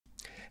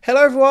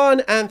Hello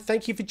everyone, and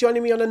thank you for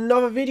joining me on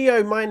another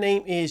video. My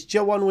name is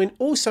Joe Unwin,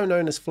 also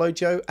known as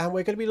FlowJoe, and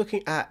we're going to be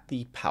looking at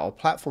the Power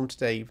Platform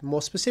today.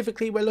 More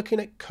specifically, we're looking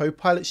at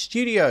Copilot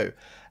Studio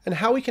and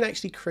how we can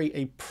actually create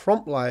a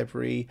prompt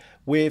library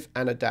with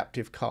an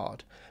adaptive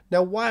card.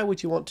 Now, why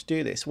would you want to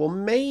do this? Well,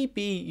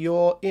 maybe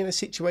you're in a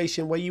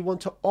situation where you want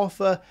to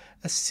offer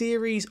a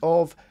series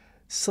of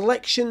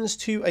selections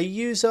to a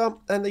user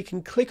and they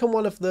can click on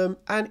one of them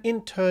and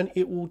in turn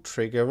it will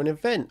trigger an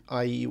event,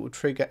 i.e. it will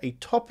trigger a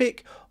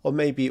topic, or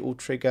maybe it will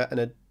trigger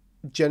a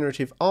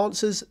generative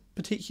answers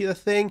particular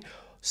thing,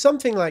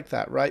 something like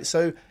that, right?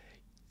 So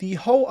the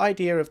whole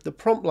idea of the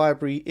prompt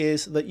library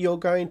is that you're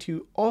going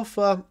to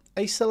offer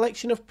a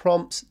selection of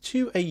prompts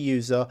to a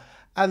user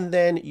and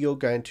then you're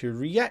going to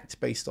react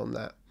based on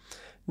that.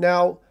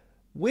 Now,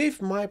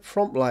 with my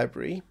prompt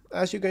library,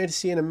 as you're going to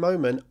see in a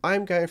moment,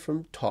 I'm going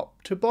from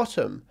top to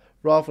bottom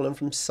rather than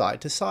from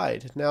side to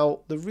side.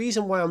 Now, the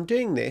reason why I'm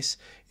doing this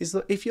is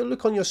that if you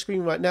look on your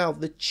screen right now,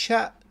 the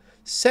chat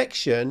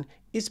section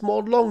is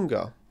more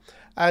longer.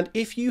 And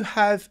if you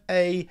have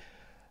a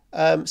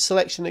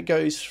selection that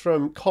goes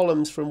from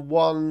columns from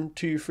 1,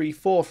 2, 3,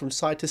 4 from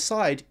side to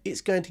side,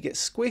 it's going to get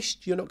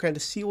squished. You're not going to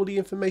see all the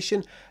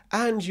information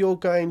and you're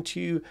going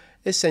to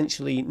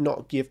essentially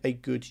not give a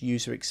good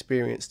user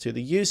experience to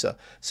the user.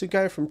 So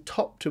going from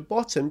top to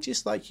bottom,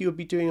 just like you would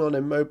be doing on a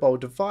mobile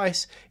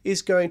device,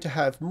 is going to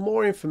have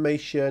more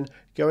information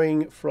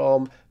going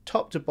from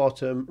top to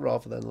bottom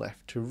rather than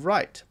left to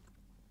right.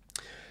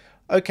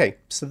 Okay,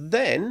 so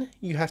then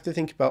you have to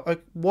think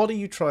about what are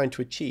you trying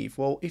to achieve?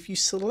 Well, if you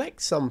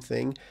select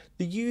something,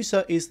 the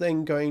user is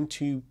then going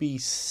to be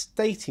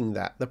stating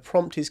that. The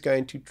prompt is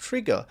going to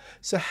trigger.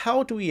 So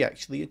how do we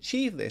actually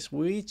achieve this?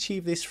 We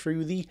achieve this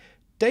through the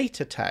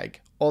data tag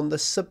on the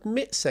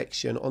submit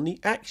section on the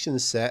action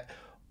set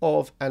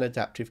of an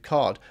adaptive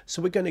card.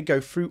 So we're going to go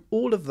through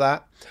all of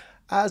that,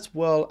 as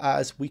well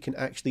as we can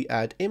actually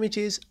add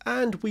images,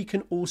 and we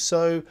can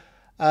also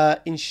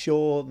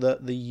ensure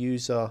that the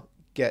user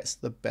gets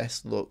the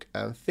best look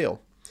and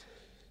feel.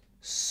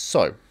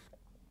 So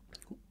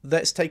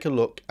let's take a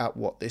look at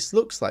what this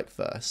looks like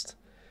first.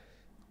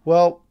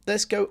 Well,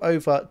 let's go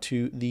over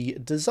to the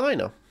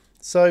designer.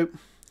 So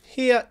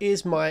here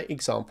is my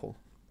example.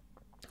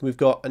 We've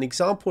got an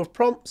example of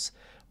prompts,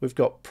 we've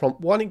got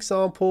prompt 1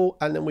 example,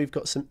 and then we've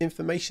got some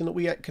information that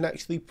we can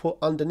actually put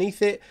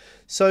underneath it.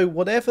 So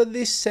whatever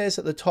this says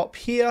at the top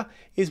here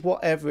is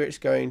whatever it's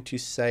going to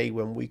say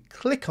when we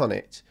click on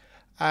it.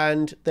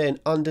 And then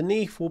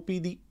underneath will be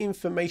the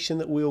information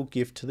that we'll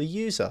give to the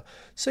user.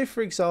 So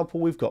for example,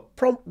 we've got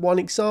prompt 1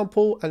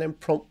 example and then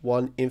prompt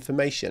 1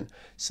 information.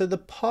 So the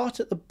part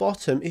at the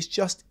bottom is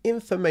just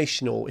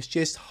informational. It's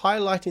just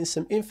highlighting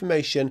some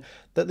information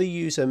that the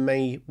user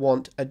may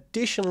want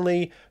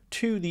additionally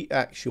to the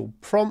actual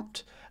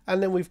prompt.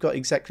 And then we've got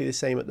exactly the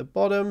same at the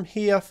bottom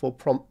here for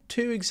prompt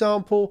 2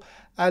 example,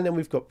 and then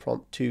we've got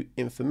prompt 2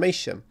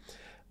 information.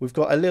 We've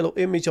got a little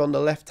image on the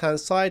left hand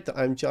side that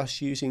I'm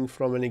just using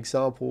from an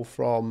example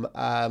from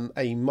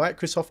a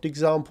Microsoft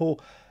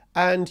example,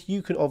 and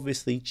you can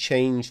obviously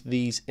change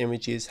these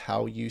images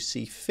how you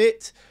see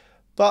fit,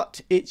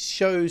 but it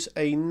shows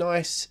a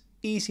nice,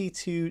 easy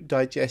to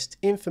digest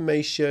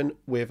information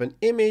with an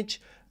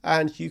image,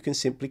 and you can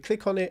simply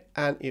click on it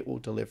and it will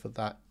deliver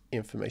that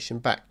information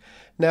back.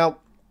 Now,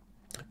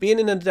 being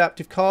an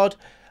adaptive card,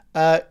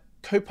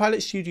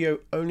 Copilot Studio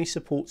only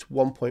supports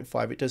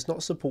 1.5. It does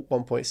not support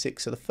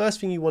 1.6. So the first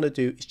thing you want to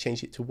do is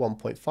change it to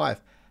 1.5.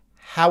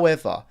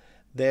 However,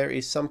 there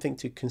is something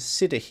to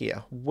consider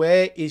here.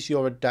 Where is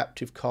your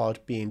adaptive card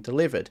being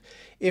delivered?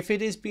 If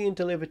it is being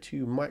delivered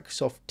to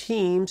Microsoft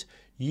Teams,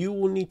 you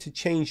will need to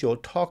change your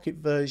target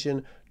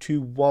version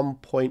to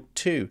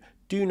 1.2.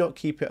 Do not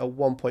keep it at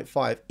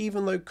 1.5.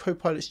 Even though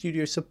Copilot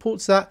Studio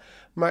supports that,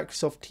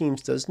 Microsoft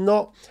Teams does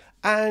not.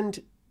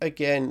 And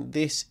again,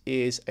 this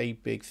is a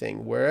big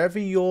thing. Wherever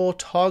you're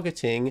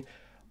targeting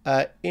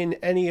in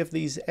any of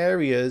these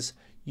areas,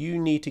 you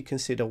need to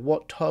consider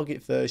what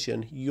target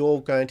version you're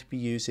going to be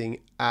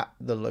using at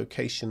the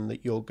location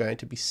that you're going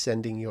to be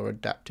sending your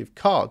adaptive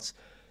cards.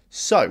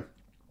 So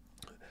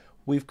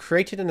we've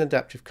created an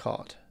adaptive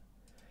card.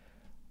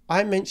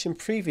 I mentioned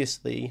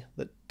previously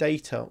that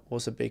data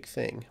was a big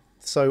thing.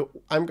 So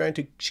I'm going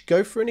to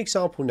go through an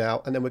example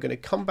now, and then we're going to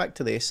come back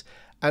to this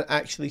and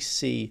actually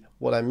see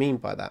what I mean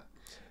by that.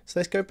 So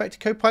let's go back to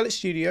Copilot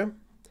Studio,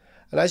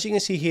 and as you can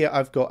see here,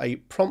 I've got a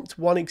prompt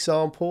 1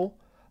 example,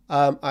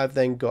 I've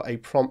then got a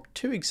prompt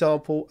 2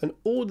 example, and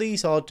all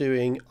these are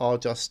doing are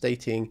just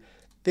stating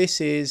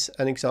this is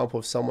an example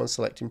of someone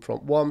selecting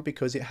prompt 1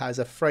 because it has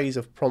a phrase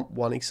of prompt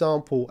 1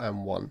 example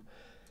and 1.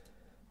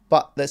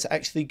 But let's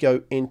actually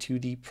go into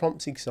the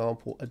prompt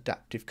example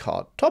adaptive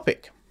card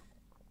topic.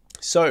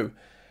 So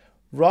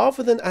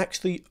rather than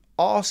actually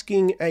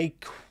asking a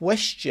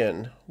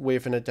question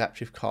with an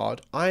adaptive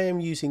card, I am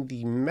using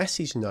the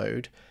message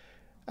node,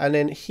 and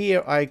then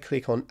here I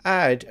click on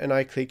add and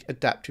I click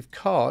adaptive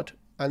card,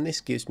 and this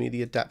gives me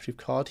the adaptive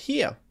card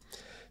here.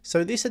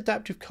 So this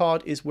adaptive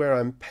card is where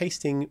I'm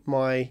pasting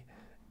my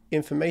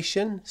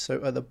information.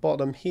 So at the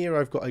bottom here,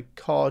 I've got a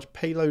card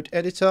payload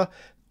editor.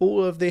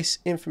 All of this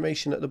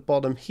information at the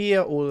bottom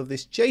here, all of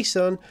this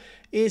JSON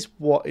is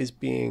what is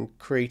being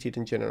created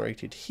and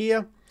generated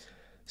here.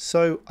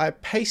 So I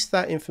paste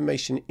that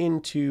information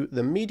into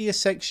the media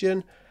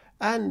section,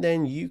 and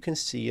then you can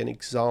see an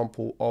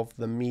example of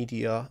the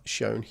media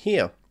shown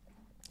here.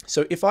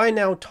 So if I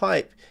now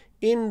type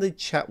in the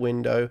chat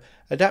window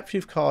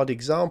adaptive card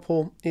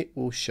example, it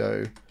will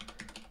show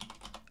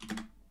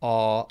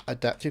our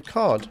adaptive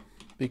card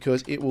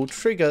because it will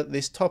trigger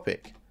this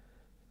topic.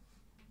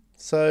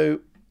 So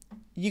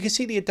you can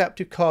see the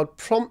adaptive card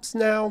prompts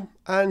now,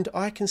 and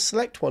I can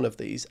select one of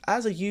these.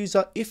 As a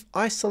user, if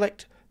I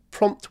select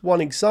prompt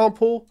one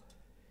example,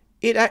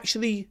 it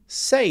actually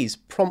says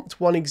prompt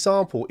one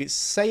example. It's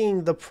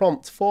saying the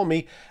prompt for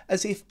me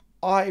as if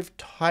I've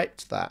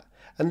typed that.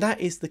 And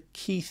that is the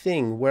key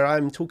thing where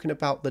I'm talking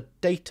about the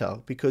data,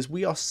 because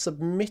we are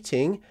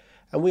submitting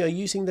and we are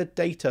using the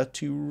data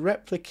to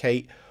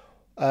replicate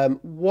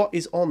what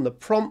is on the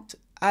prompt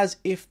as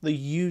if the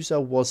user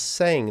was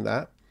saying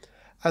that.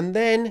 And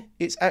then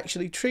it's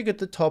actually triggered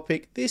the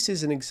topic. This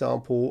is an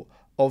example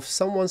of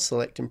someone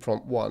selecting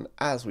prompt 1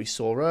 as we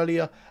saw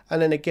earlier.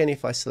 And then again,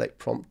 if I select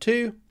prompt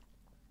 2,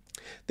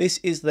 this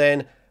is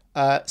then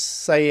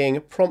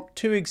saying prompt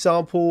 2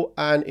 example,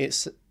 and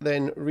it's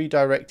then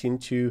redirecting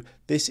to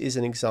this is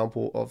an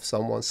example of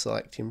someone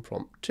selecting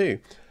prompt 2.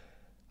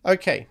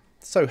 Okay,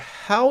 so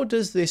how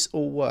does this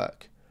all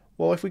work?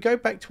 Well, if we go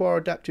back to our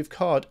adaptive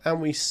card and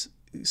we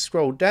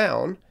scroll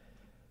down,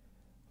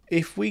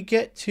 if we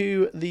get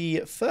to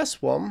the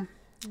first one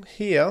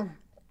here,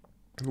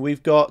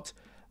 we've got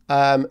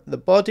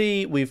the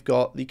body, we've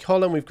got the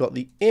column, we've got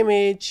the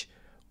image,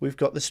 we've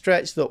got the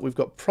stretch dot, we've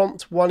got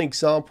prompt 1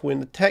 example in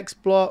the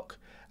text block,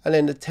 and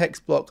then the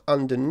text block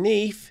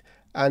underneath,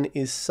 and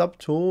is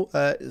subtle.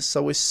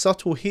 So it's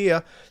subtle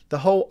here. The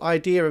whole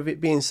idea of it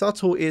being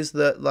subtle is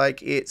that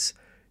like it's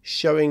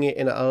showing it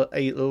in a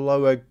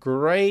lower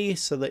gray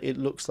so that it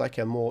looks like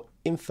a more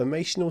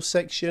informational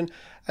section.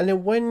 And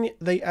then when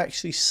they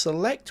actually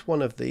select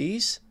one of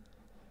these,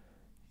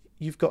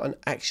 you've got an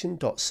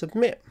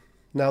Action.Submit.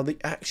 Now the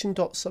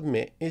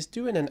Action.Submit is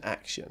doing an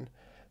action,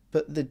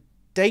 but the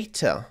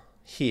data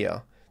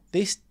here,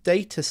 this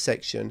data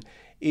section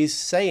is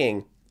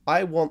saying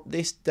I want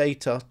this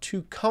data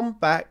to come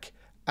back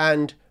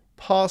and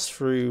pass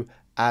through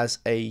as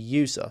a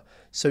user.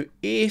 So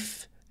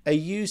if a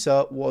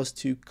user was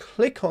to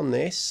click on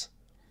this,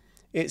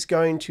 it's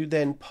going to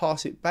then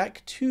pass it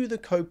back to the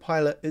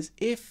Copilot as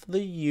if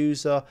the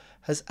user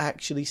has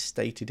actually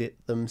stated it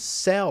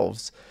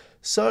themselves.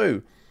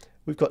 So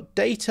we've got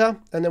data,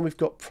 and then we've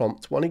got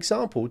prompt 1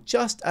 example,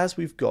 just as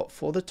we've got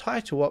for the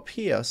title up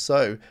here.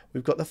 So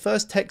we've got the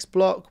first text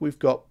block, we've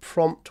got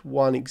prompt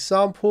 1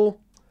 example,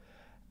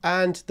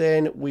 and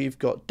then we've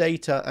got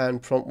data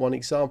and prompt 1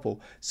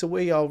 example. So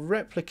we are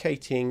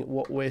replicating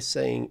what we're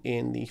saying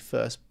in the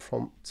first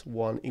prompt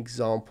 1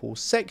 example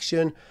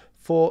section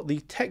for the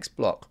text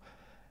block.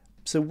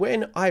 So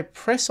when I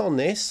press on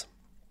this,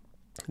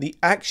 the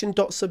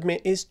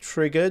Action.Submit is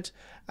triggered,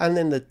 and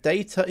then the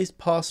data is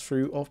passed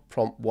through of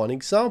prompt 1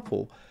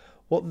 example.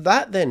 What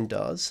that then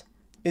does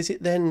is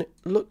it then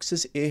looks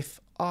as if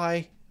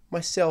I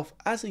myself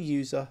as a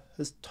user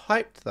has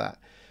typed that,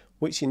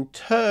 which in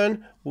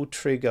turn will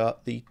trigger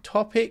the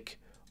topic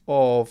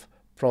of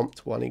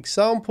prompt 1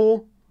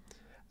 example,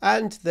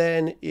 and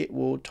then it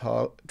will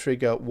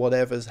trigger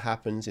whatever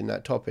happens in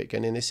that topic.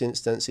 And in this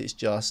instance, it's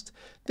just,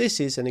 this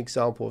is an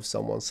example of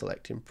someone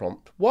selecting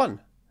prompt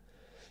 1.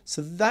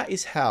 So that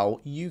is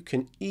how you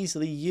can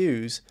easily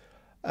use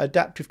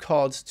adaptive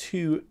cards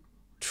to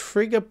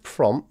trigger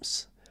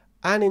prompts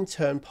and in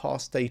turn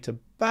pass data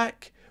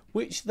back,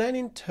 which then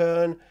in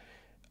turn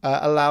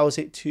allows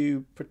it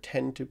to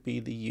pretend to be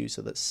the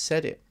user that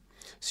said it.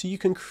 So you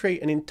can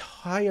create an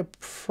entire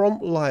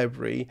prompt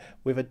library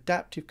with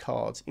adaptive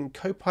cards in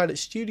Copilot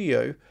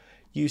Studio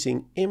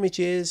using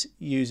images,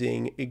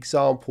 using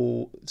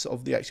examples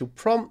of the actual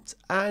prompt,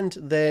 and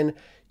then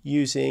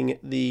using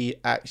the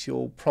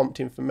actual prompt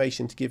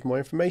information to give more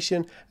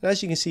information. And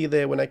as you can see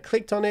there, when I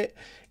clicked on it,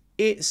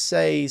 it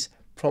says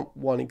prompt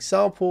 1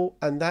 example,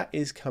 and that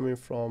is coming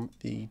from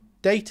the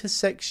data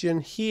section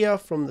here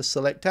from the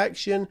select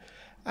action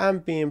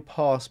and being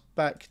passed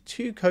back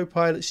to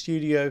Copilot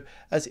Studio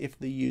as if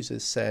the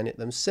user's saying it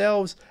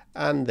themselves,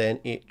 and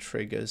then it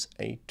triggers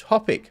a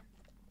topic.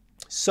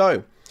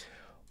 So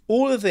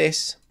all of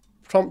this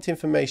prompt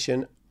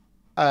information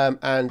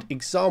and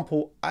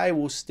example I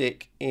will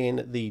stick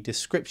in the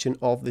description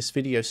of this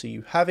video so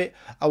you have it.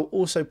 I will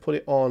also put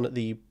it on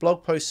the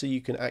blog post so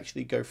you can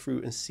actually go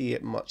through and see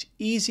it much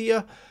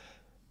easier.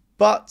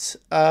 But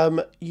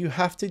you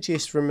have to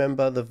just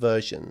remember the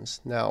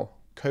versions. Now,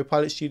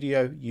 Copilot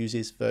Studio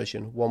uses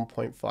version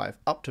 1.5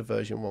 up to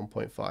version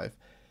 1.5.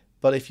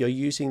 But if you're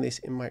using this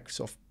in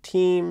Microsoft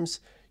Teams,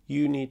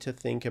 you need to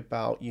think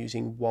about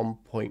using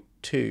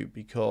 1.2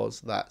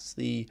 because that's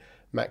the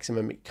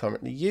maximum it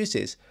currently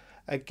uses.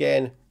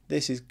 Again,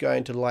 this is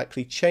going to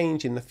likely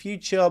change in the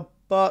future,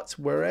 but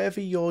wherever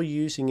you're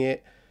using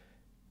it,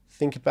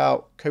 think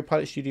about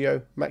Copilot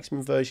Studio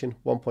maximum version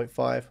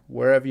 1.5.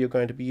 Wherever you're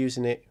going to be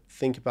using it,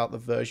 think about the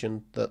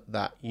version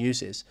that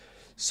uses.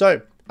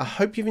 So I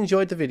hope you've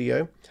enjoyed the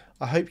video.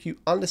 I hope you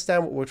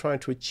understand what we're trying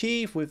to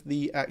achieve with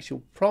the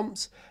actual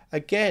prompts.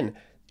 Again,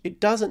 it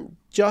doesn't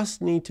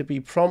just need to be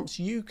prompts.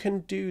 You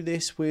can do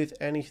this with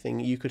anything.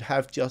 You could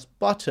have just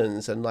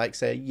buttons and like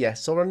say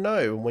yes or a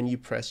no. And when you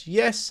press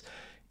yes,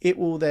 it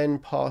will then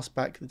pass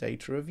back the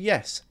data of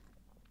yes.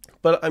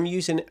 But I'm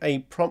using a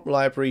prompt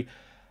library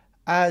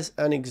as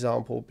an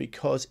example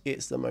because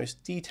it's the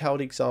most detailed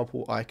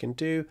example I can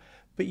do.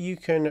 But you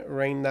can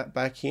rein that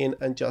back in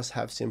and just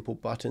have simple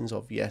buttons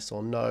of yes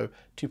or no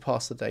to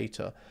pass the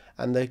data.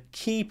 And the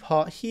key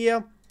part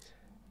here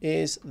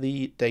is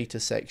the data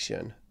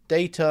section.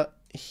 Data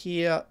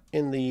here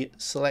in the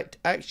select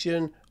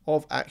action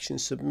of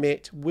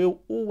Action.Submit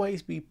will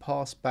always be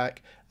passed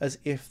back as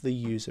if the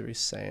user is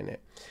saying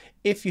it.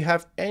 If you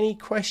have any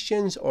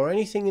questions or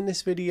anything in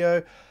this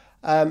video,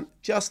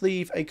 just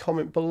leave a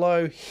comment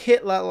below,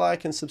 hit that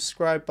like and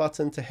subscribe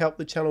button to help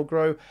the channel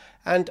grow,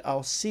 and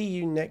I'll see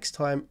you next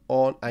time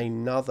on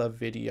another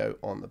video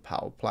on the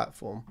Power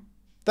Platform.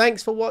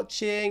 Thanks for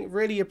watching.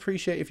 Really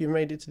appreciate if you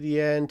made it to the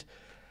end.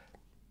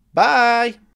 Bye.